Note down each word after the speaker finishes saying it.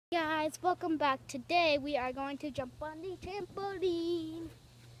Guys, welcome back. Today we are going to jump on the trampoline,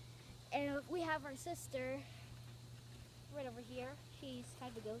 and we have our sister right over here. She's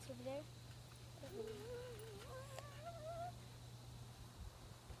kind of a ghost over there.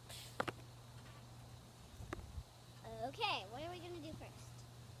 Okay, what are we going to do first?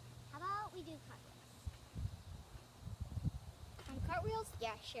 How about we do cartwheels? Cartwheels?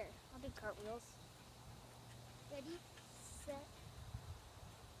 Yeah, sure. I'll do cartwheels. Ready, set,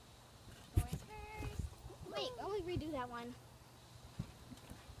 Wait, let me redo that one.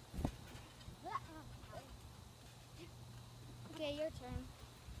 Okay, your turn.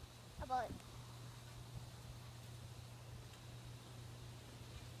 how about it?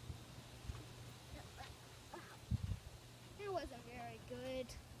 It wasn't very good.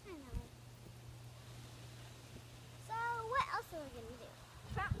 I know. So, what else are we going to do?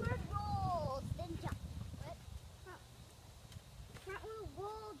 Frontward rolls, then jump. What? Frontward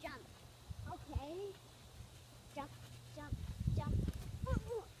roll, jump. Okay. Jump, jump, jump.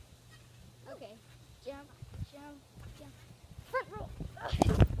 Okay, jump, jump, jump. Front roll.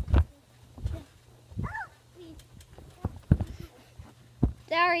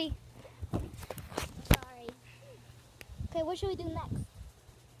 Sorry. Sorry. Okay, what should we do next?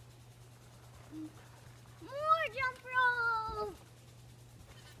 More jump rolls.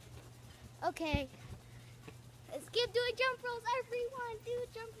 Okay. Let's keep doing jump rolls. Everyone, do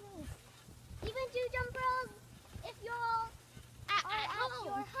jump rolls. Even do jump rolls if you're At at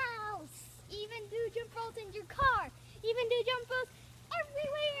your home. house. Even do jump rolls in your car. Even do jump rolls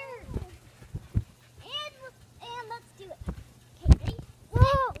everywhere. And let's do it. Okay, ready?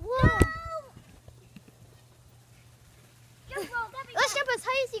 Whoa, whoa. Go! Jump rolls everywhere. Let's jump as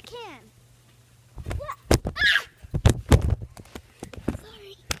high as you can.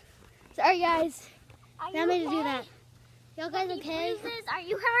 Sorry. Sorry, guys. Are Not you me to okay? do that. Y'all guys Any okay? bruises? Are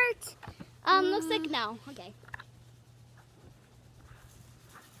you hurt? Looks like no. Okay.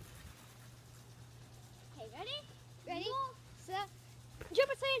 Okay, ready? Ready? Set. Jump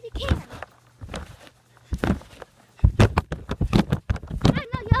as high as you can. Ah,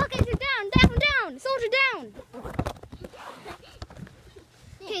 no, y'all guys are down. Soldier down.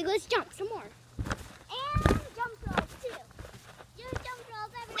 Okay, let's jump some more. And jump rolls too. Do jump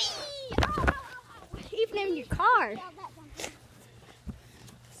rolls everywhere. Oh, ow, ow, ow. Even in your car. Yeah, that jump roll.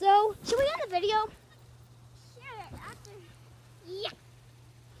 So, should we end the video? Sure, after. Yeah.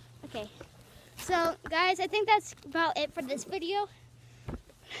 Okay. So, guys, I think that's about it for this video.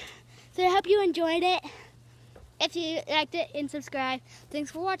 So, I hope you enjoyed it. If you liked it, and subscribe.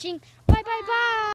 Thanks for watching. Bye, bye, bye.